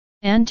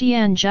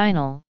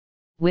Antianginal,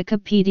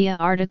 Wikipedia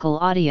article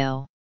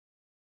audio.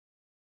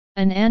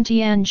 An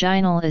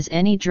antianginal is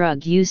any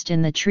drug used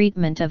in the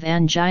treatment of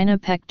angina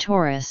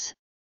pectoris,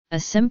 a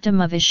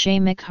symptom of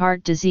ischemic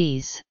heart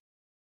disease.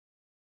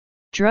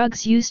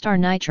 Drugs used are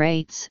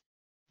nitrates,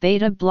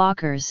 beta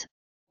blockers,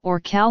 or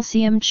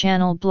calcium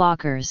channel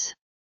blockers.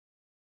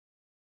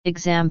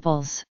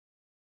 Examples: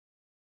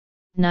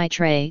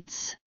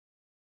 nitrates.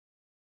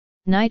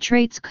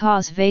 Nitrates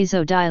cause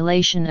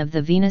vasodilation of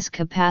the venous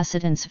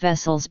capacitance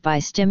vessels by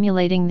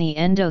stimulating the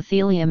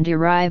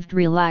endothelium-derived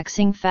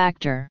relaxing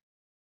factor.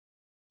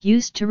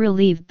 Used to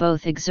relieve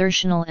both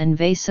exertional and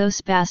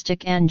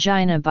vasospastic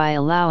angina by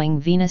allowing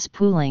venous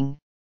pooling,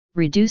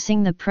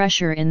 reducing the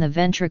pressure in the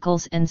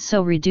ventricles and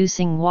so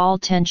reducing wall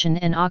tension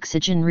and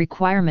oxygen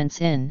requirements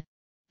in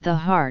the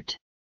heart.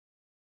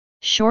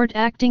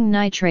 Short-acting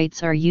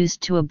nitrates are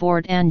used to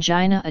abort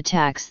angina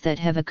attacks that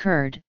have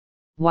occurred,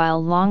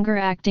 while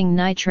longer-acting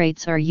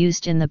nitrates are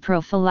used in the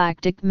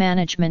prophylactic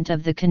management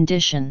of the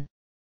condition.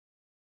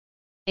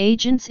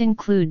 Agents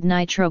include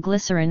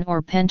nitroglycerin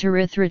or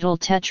penterythritol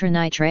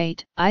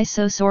tetranitrate,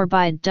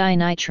 isosorbide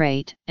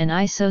dinitrate, and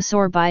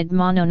isosorbide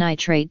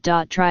mononitrate.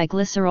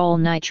 Triglycerol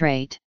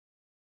nitrate.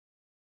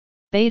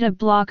 Beta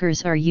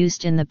blockers are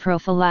used in the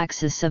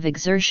prophylaxis of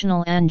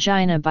exertional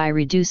angina by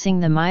reducing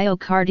the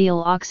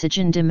myocardial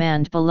oxygen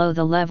demand below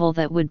the level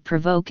that would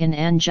provoke an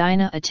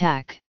angina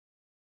attack.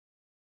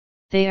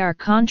 They are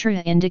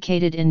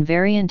contraindicated in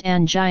variant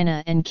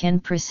angina and can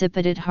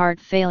precipitate heart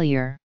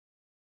failure.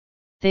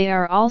 They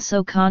are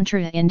also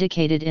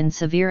contraindicated in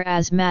severe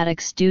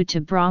asthmatics due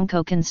to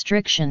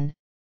bronchoconstriction,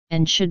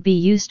 and should be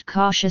used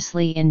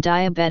cautiously in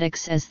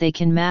diabetics as they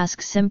can mask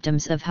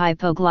symptoms of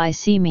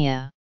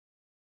hypoglycemia.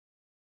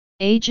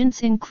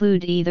 Agents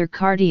include either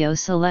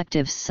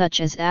cardioselectives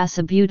such as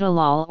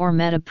acebutolol or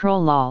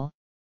metoprolol,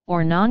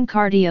 or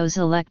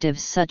non-cardioselectives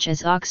such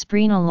as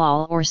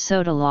oxprenolol or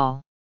sotalol.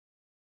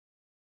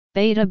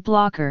 Beta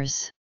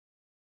blockers.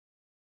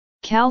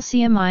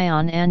 Calcium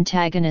ion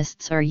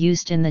antagonists are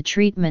used in the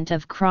treatment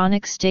of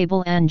chronic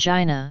stable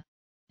angina,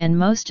 and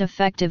most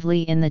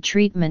effectively in the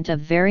treatment of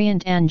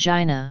variant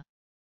angina.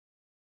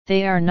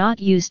 They are not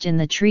used in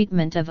the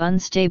treatment of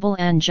unstable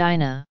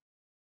angina.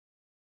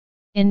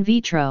 In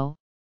vitro,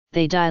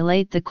 they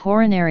dilate the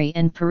coronary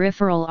and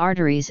peripheral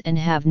arteries and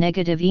have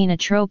negative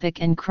inotropic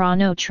and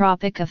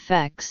chronotropic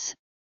effects,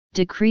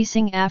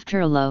 decreasing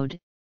afterload,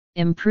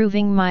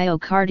 improving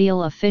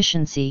myocardial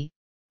efficiency,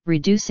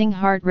 reducing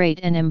heart rate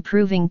and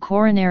improving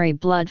coronary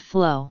blood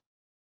flow.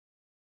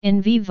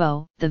 In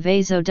vivo, the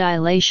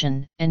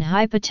vasodilation and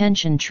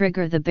hypotension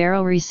trigger the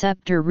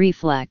baroreceptor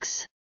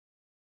reflex.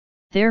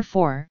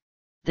 Therefore,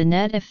 the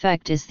net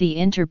effect is the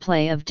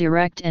interplay of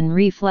direct and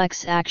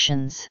reflex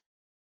actions.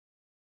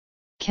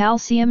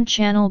 Calcium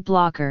channel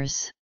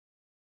blockers.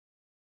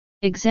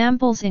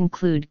 Examples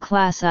include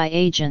Class I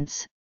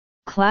agents,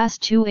 Class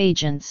II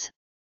agents,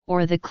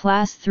 or the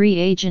Class III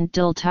agent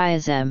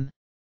diltiazem.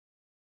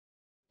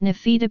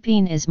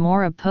 Nifedipine is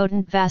more a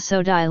potent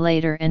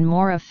vasodilator and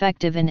more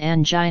effective in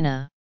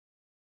angina.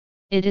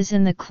 It is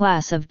in the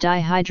class of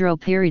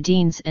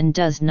dihydropyridines and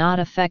does not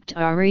affect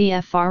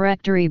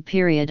refractory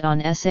period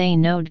on SA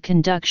node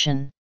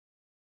conduction.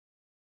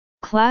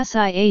 Class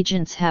I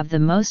agents have the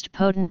most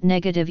potent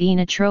negative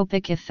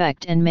inotropic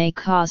effect and may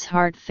cause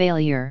heart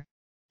failure.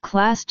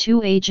 Class II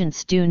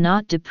agents do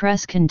not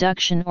depress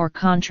conduction or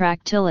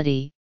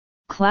contractility.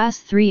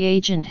 Class III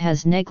agent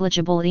has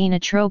negligible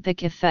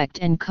inotropic effect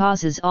and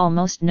causes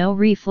almost no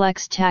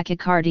reflex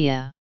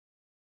tachycardia.